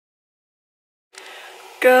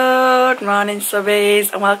Good morning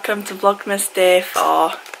subbies and welcome to Vlogmas day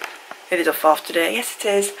 4. It is a 4th today, yes it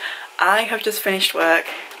is. I have just finished work.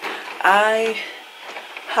 I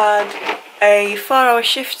had a 4-hour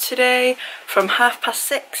shift today from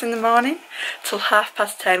 6:30 in the morning till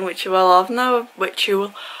 10:30, which you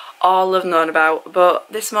all have known about. But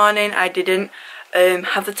this morning I didn't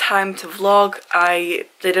have the time to vlog. I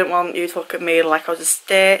didn't want you to look at me like I was a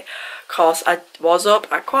state, because I was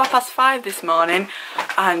up at 5:15 this morning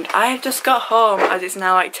and I have just got home as it's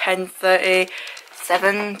now like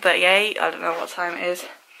 10:37, I don't know what time it is.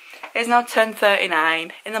 It's now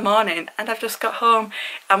 10:39 in the morning and I've just got home.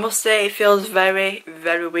 I must say it feels very,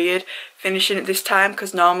 very weird finishing at this time,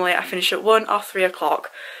 because normally I finish at 1 or 3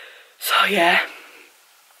 o'clock. So yeah.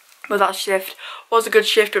 But that shift was a good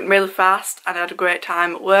shift, went really fast and I had a great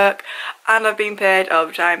time at work and I've been paid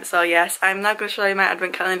overtime. So yes, I'm now going to show you my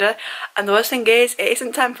advent calendar, and the worst thing is it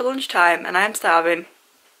isn't time for lunchtime and I'm starving.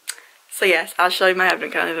 So yes, I'll show you my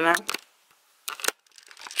advent calendar now.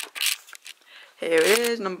 Here it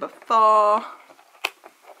is, number 4.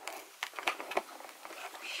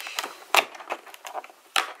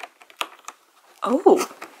 Oh,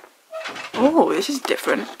 this is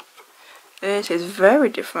different. This is very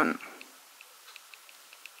different.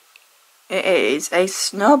 It is a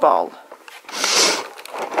snowball.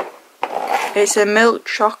 It's a milk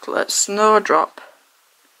chocolate snowdrop.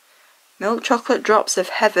 Milk chocolate drops of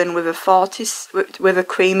heaven with a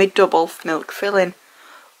creamy double milk filling.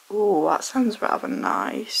 Oh, that sounds rather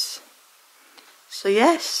nice. So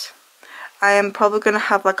yes, I am probably going to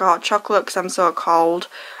have like a hot chocolate because I'm so cold.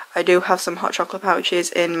 I do have some hot chocolate pouches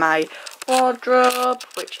in my wardrobe,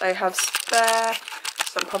 which I have spare,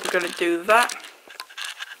 so I'm probably going to do that.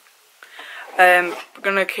 I'm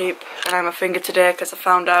going to keep an eye on my finger today because I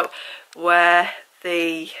found out where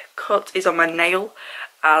the cut is on my nail,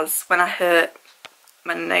 as when I hurt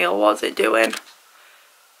my nail, what's it doing?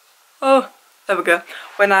 Oh, there we go.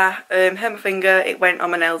 When I hurt my finger, it went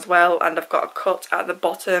on my nail as well, and I've got a cut at the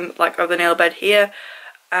bottom like of the nail bed here,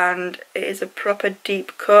 and it is a proper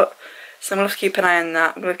deep cut. So I'm going to have to keep an eye on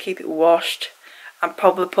that. I'm going to keep it washed and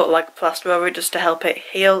probably put like a plaster over it just to help it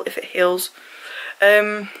heal, if it heals.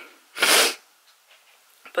 But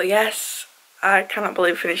yes, I cannot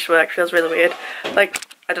believe I finished work. It feels really weird. Like,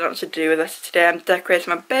 I don't know what to do with this today. I'm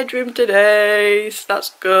decorating my bedroom today, so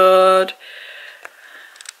that's good.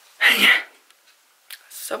 Yeah.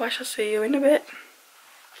 So I shall see you in a bit.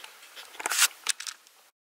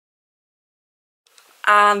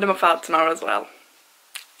 And I'm off out tomorrow as well,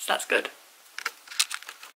 so that's good.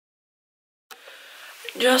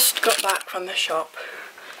 Just got back from the shop.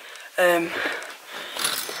 Went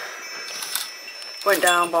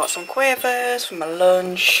down, bought some quavers for my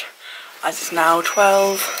lunch, as it's now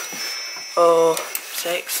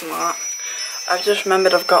 12:06, something like that. I've just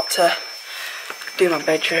remembered I've got to do my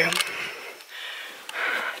bedroom.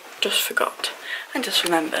 Just forgot and just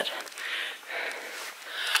remembered.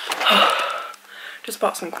 Just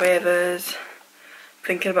bought some quavers,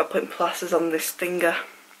 thinking about putting plasters on this finger.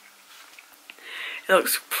 It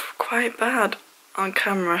looks quite bad on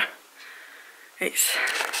camera.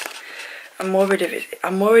 I'm worried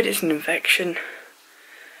it's an infection.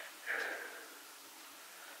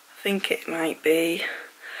 I think it might be,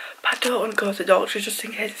 but I don't want to go to the doctor just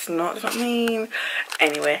in case it's not. Does that mean?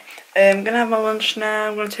 Anyway, I'm gonna have my lunch now.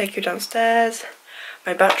 I'm gonna take you downstairs.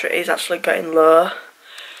 My battery is actually getting low,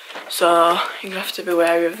 so you're gonna have to be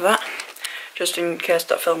wary of that, just in case I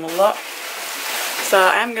don't film a lot. So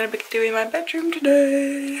I am gonna be doing my bedroom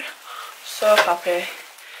today. So happy,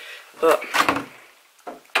 but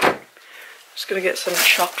just gonna get some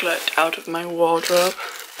chocolate out of my wardrobe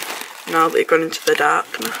now that you've gone into the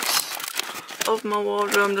darkness of my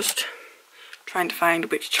wardrobe. I'm just trying to find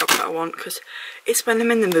which chocolate I want, because it's when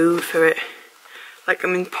I'm in the mood for it. Like,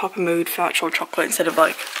 I'm in proper mood for actual chocolate instead of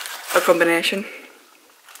like a combination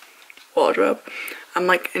wardrobe. I'm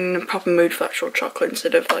like in a proper mood for actual chocolate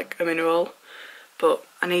instead of like a mineral. But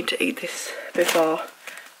I need to eat this before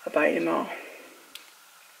I buy any more.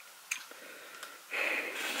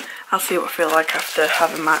 I'll see what I feel like after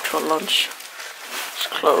having my actual lunch.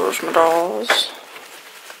 Just close my doors.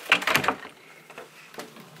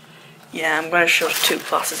 Yeah, I'm going to shove 2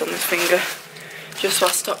 plasters on this finger just so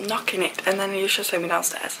I stop knocking it, and then you should see me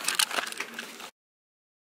downstairs.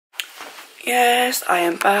 Yes, I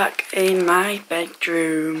am back in my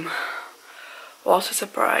bedroom. What a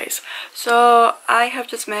surprise. So I have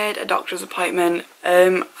just made a doctor's appointment.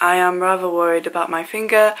 I am rather worried about my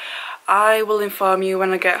finger. I will inform you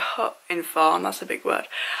when I get home. Inform, that's a big word.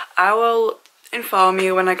 I will inform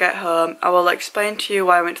you when I get home. I will explain to you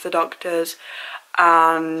why I went to the doctor's,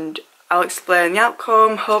 and I'll explain the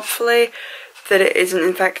outcome, hopefully, that it isn't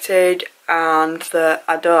infected and that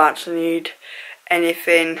I don't actually need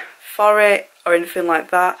anything for it or anything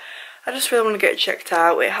like that. I just really want to get it checked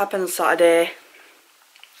out. It happened Saturday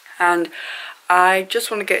and I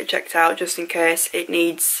just want to get it checked out just in case it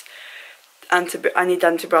needs I need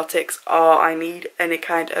antibiotics or I need any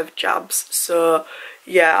kind of jabs. So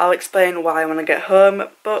yeah, I'll explain why when I get home.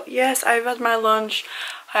 But yes, I've had my lunch.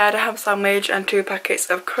 I had a ham sandwich and 2 packets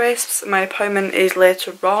of crisps. My appointment is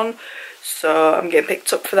later on, so I'm getting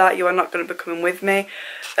picked up for that. You are not going to be coming with me.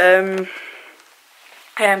 I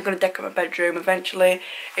am going to decorate my bedroom eventually.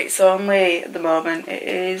 It's only, at the moment, it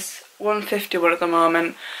is 1:51 at the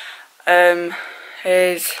moment.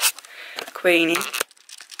 Here's Queenie.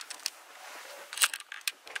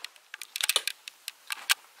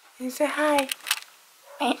 You say hi.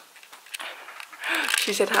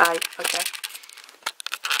 She said hi, okay.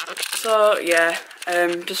 So yeah,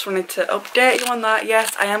 just wanted to update you on that.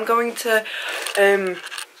 Yes, I am going to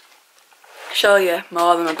show you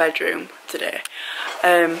more than my bedroom today.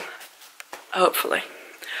 Hopefully.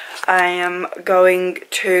 I am going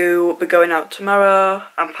to be going out tomorrow.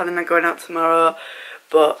 I'm planning on going out tomorrow,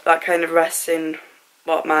 but that kind of rests in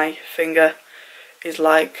what my finger is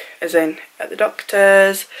like, as in at the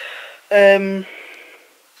doctor's.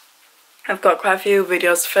 I've got quite a few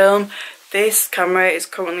videos to film. This camera is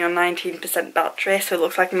currently on 19% battery, so it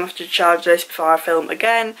looks like I'm going to have to charge this before I film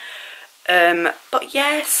again. But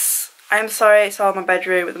yes, I'm sorry it's all my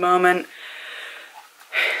bedroom at the moment.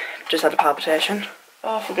 Just had a palpitation.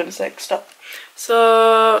 Oh, for goodness sake, stop.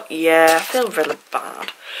 So yeah, I feel really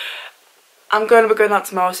bad. I'm going to be going out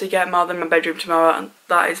tomorrow, so you get more than my bedroom tomorrow, and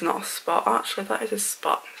that is not a spot. Actually, that is a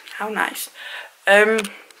spot. How nice.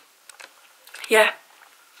 Yeah,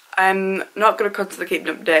 I'm not going to constantly keep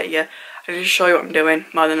an update you. I just show you what I'm doing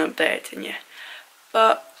more than updating you.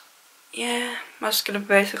 But yeah, that's going to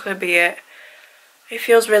basically be it. It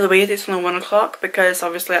feels really weird. It's only 1 o'clock because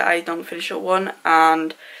obviously I don't finish at 1,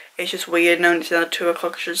 and it's just weird knowing it's now 2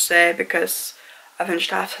 o'clock, I should say, because I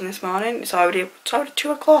finished at 10 this morning. It's already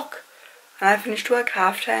 2 o'clock. And I finished work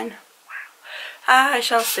at 10:30. Wow. I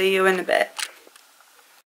shall see you in a bit.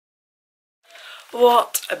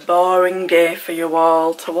 What a boring day for you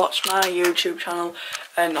all to watch my YouTube channel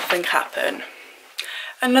and nothing happen.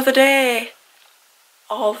 Another day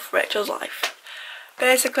of Rachael's life.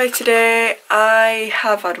 Basically today I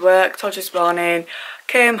have had work till this morning,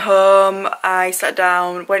 came home, I sat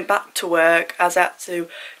down, went back to work as I had to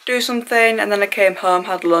do something, and then I came home,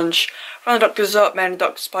 had lunch, ran the doctor's up, made a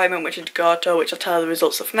doctor's appointment which I had to go to, which I'll tell you the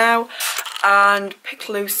results of now, and picked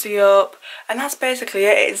Lucy up, and that's basically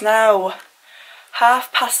it. It's now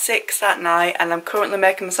 6:30 at night and I'm currently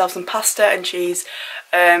making myself some pasta and cheese.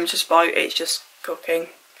 It's just cooking.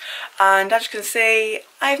 And as you can see,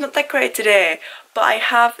 I have not decorated today, but I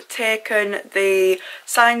have taken the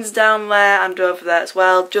signs down there and over there as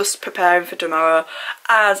well, just preparing for tomorrow,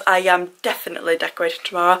 as I am definitely decorating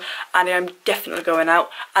tomorrow, and I am definitely going out,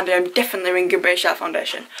 and I am definitely ringing British Art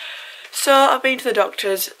Foundation. So I've been to the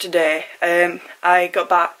doctor's today. I got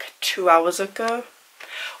back 2 hours ago.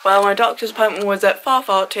 Well, my doctor's appointment was at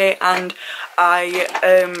 4:40 and I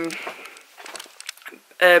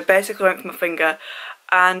basically went for my finger,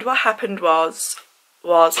 and what happened was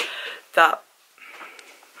that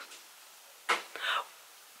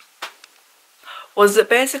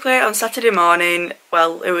basically on Saturday morning,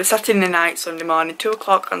 well, it was Saturday night, Sunday morning, 2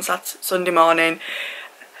 o'clock on Sunday morning,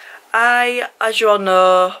 I, as you all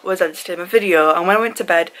know, was editing a video, and when I went to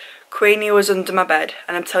bed, Queenie was under my bed,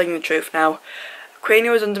 and I'm telling you the truth now. Queenie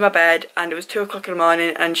was under my bed and it was 2 o'clock in the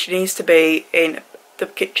morning and she needs to be in the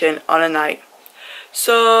kitchen on a night.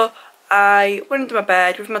 So I went under my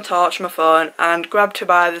bed with my torch and my phone and grabbed her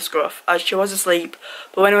by the scruff as she was asleep,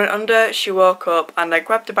 but when I went under she woke up and I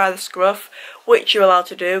grabbed her by the scruff, which you're allowed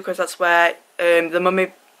to do because that's where the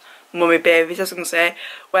mummy babies, I was going to say,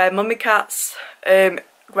 where mummy cats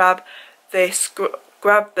grab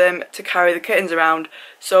them to carry the kittens around.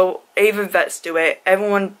 So even vets do it, not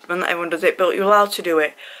everyone does it, but you're allowed to do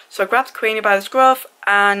it. So I grabbed Queenie by the scruff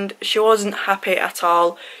and she wasn't happy at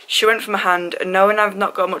all. She went for my hand, and knowing I've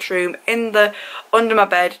not got much room under my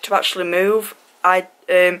bed to actually move,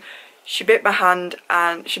 she bit my hand,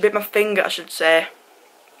 and she bit my finger I should say,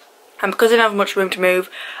 and because I didn't have much room to move,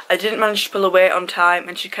 I didn't manage to pull away on time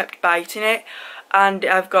and she kept biting it, and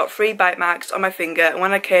I've got 3 bite marks on my finger, and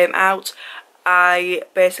when I came out I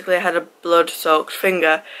basically had a blood-soaked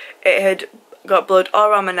finger. It had got blood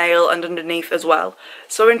all around my nail and underneath as well.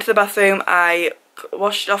 So into the bathroom, I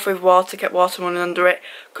washed it off with water, kept water running under it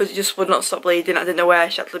because it just would not stop bleeding. I didn't know where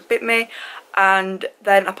she actually bit me, and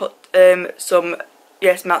then I put some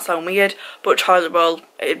yes, it might sound weird, but toilet roll,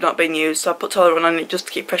 it had not been used, so I put toilet roll on it just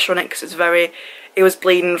to keep pressure on it because it was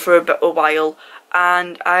bleeding for a while,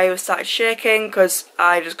 and I started shaking because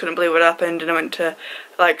I just couldn't believe what happened, and I went to,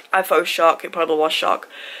 like, I thought it was shock, it probably was shock.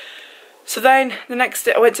 So then the next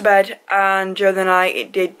day I went to bed, and during the night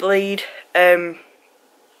it did bleed,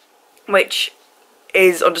 which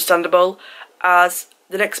is understandable, as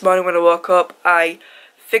the next morning when I woke up I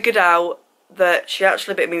figured out that she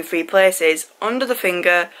actually bit me in 3 places: under the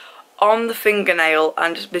finger, on the fingernail,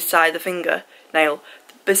 and just beside the fingernail.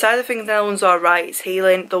 Beside the fingernail one's alright, it's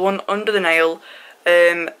healing. The one under the nail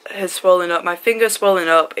has swollen up. My finger's swollen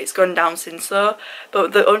up, it's gone down since though,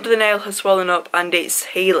 but the under the nail has swollen up and it's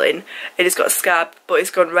healing. It has got a scab, but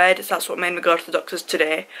it's gone red, so that's what made me go to the doctors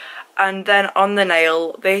today. And then on the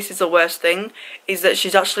nail, this is the worst thing, is that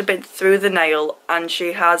she's actually been through the nail and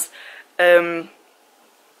she has cut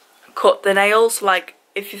the nails. Like,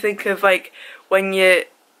 if you think of, like, when you,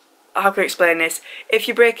 how can I explain this, if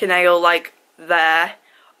you break a nail like there,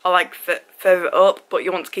 or like further up, but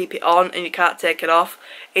you want to keep it on and you can't take it off,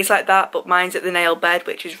 it's like that, but mine's at the nail bed,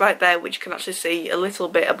 which is right there, which you can actually see a little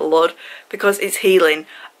bit of blood because it's healing,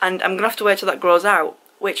 and I'm gonna have to wait till that grows out,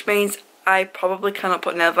 which means I probably cannot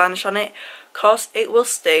put nail varnish on it because it will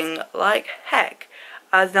sting like heck,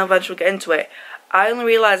 as nail varnish will get into it. I only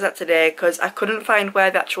realised that today because I couldn't find where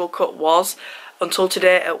the actual cut was until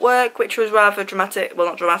today at work, which was rather dramatic. Well,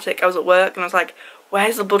 not dramatic, I was at work and I was like,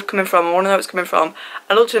 where's the blood coming from? I want to know where it's coming from.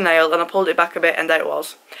 I looked at the nail and I pulled it back a bit and there it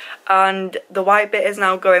was. And the white bit is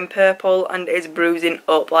now going purple and is bruising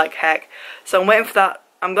up like heck. So I'm waiting for that.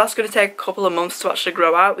 That's going to take a couple of months to actually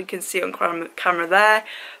grow out. We can see it on camera there.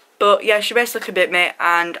 But yeah, she basically bit me,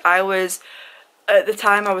 and I was, at the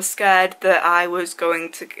time I was scared that I was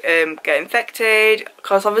going to get infected,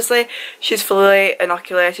 because obviously she's fully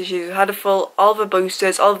inoculated, she's had all the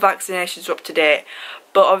boosters, all the vaccinations are up to date,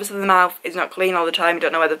 but obviously the mouth is not clean all the time, you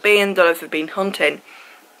don't know where they've been, don't know if they've been hunting.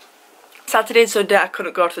 Saturday and Sunday I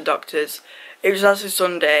couldn't go to the doctors. It was actually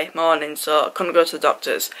Sunday morning, so I couldn't go to the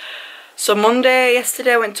doctors. So Monday,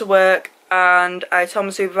 yesterday I went to work and I told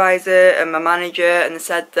my supervisor and my manager, and they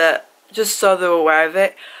said that, just so they were aware of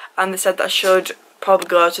it, and they said that I should probably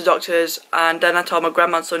go to the doctors, and then I told my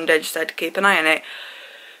grandma on Sunday, just said to keep an eye on it.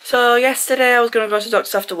 So yesterday I was going to go to the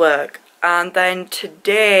doctors after work, and then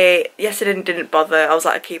today, yesterday didn't bother, I was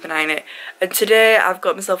like, keep an eye on it, and today I've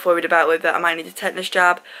got myself worried about it, that I might need a tetanus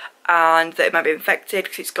jab and that it might be infected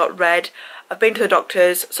because it's got red. I've been to the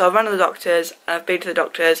doctors, so I've run to the doctors and I've been to the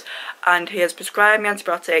doctors, and he has prescribed me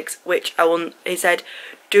antibiotics, which I won't, he said,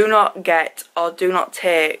 do not get or do not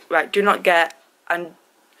take, right, do not get and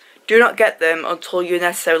do not get them until you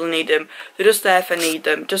necessarily need them. They're just there if I need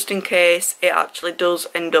them, just in case it actually does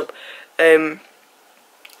end up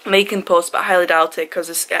making pus, but I highly doubt it because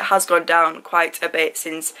it has gone down quite a bit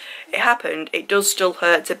since it happened. It does still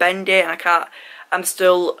hurt to bend it, and I can't,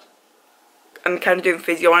 I'm kind of doing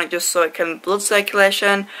physio on it just so it can blood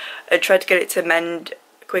circulation and try to get it to mend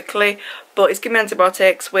quickly, but it's giving me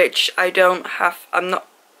antibiotics, which I don't have, I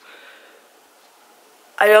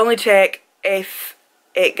only take if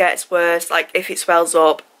it gets worse, like if it swells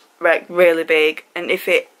up like really big, and if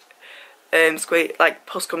it like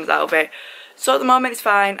pus comes out of it. So at the moment it's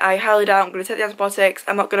fine. I highly doubt I'm going to take the antibiotics.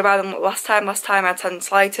 I'm not going to buy them. Last time I had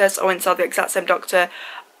tonsillitis, I went and saw the exact same doctor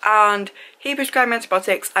and he prescribed me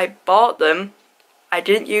antibiotics. I bought them, I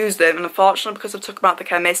didn't use them, and unfortunately because I took them out the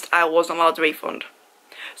chemist I wasn't allowed a refund,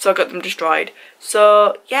 so I got them destroyed.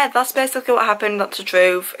 So yeah, that's basically what happened. That's the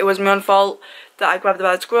truth. It was my own fault that I grabbed the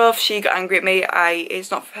bad growth. She got angry at me. It's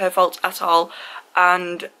not her fault at all,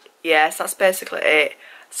 and yes, that's basically it.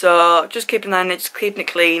 So just keeping an eye on it, just keeping it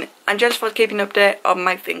clean, and just for keeping an update on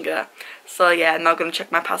my finger. So yeah, I'm now going to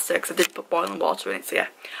check my pasta because I did put boiling water in it, so yeah,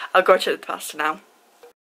 I'll go check the pasta now.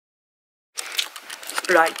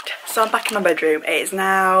 Right, so I'm back in my bedroom. It is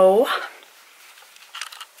now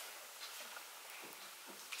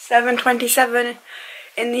 7:27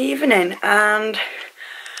 in the evening, and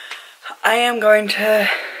I am going to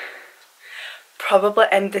probably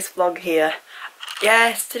end this vlog here.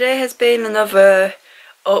 Yes, today has been another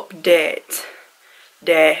update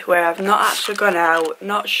day where I've not actually gone out,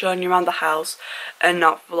 not shown you around the house, and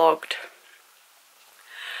not vlogged.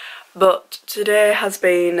 But today has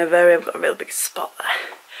been I've got a real big spot there.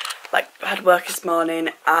 Like, I had work this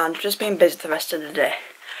morning and just been busy the rest of the day.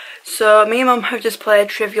 So me and Mum have just played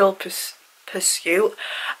Trivial Pursuit,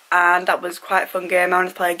 and that was quite a fun game. I wanted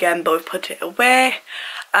to play again, but we've put it away,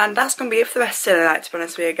 and that's going to be it for the rest of the night, to be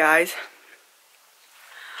honest with you guys.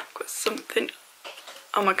 I've got something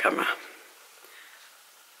on my camera.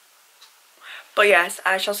 But yes,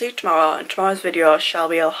 I shall see you tomorrow, and tomorrow's video shall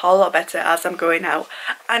be a whole lot better as I'm going out.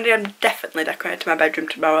 And I am definitely decorating my bedroom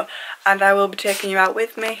tomorrow, and I will be taking you out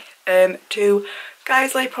with me to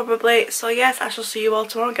Girlslovehauls probably. So yes, I shall see you all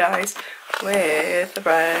tomorrow, guys, with a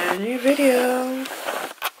brand new video.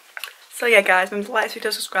 So yeah, guys, remember to like this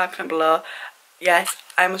video, subscribe, comment below. Yes,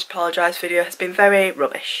 I must apologise, video has been very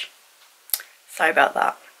rubbish. Sorry about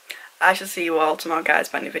that. I shall see you all tomorrow, guys,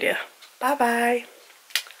 brand new video. Bye bye.